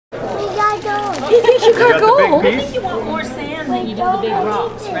You think you could go? I think you want more sand than you do the big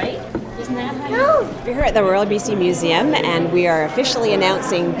rocks, right? Isn't that how We're here at the Royal B.C. Museum and we are officially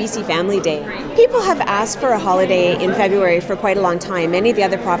announcing BC Family Day. People have asked for a holiday in February for quite a long time. Many of the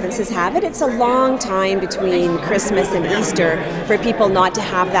other provinces have it. It's a long time between Christmas and Easter for people not to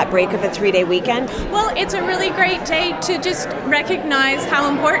have that break of a 3-day weekend. Well, it's a really great day to just recognize how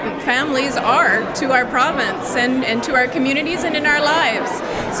important families are to our province and to our communities and in our lives.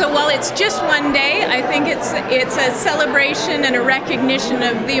 So while it's just one day, I think it's a celebration and a recognition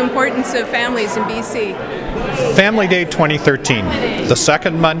of the importance of families in BC. Family Day 2013, the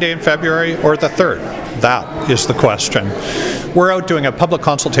second Monday in February or the third? That is the question. We're out doing a public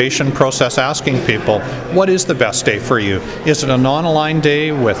consultation process asking people, what is the best day for you? Is it a non-aligned day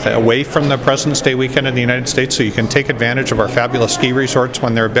away from the President's Day weekend in the United States so you can take advantage of our fabulous ski resorts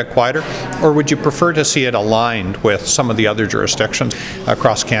when they're a bit quieter? Or would you prefer to see it aligned with some of the other jurisdictions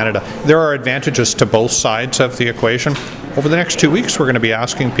across Canada? There are advantages to both sides of the equation. Over the next 2 weeks, we're going to be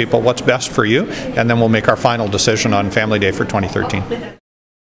asking people what's best for you, and then we'll make our final decision on Family Day for 2013.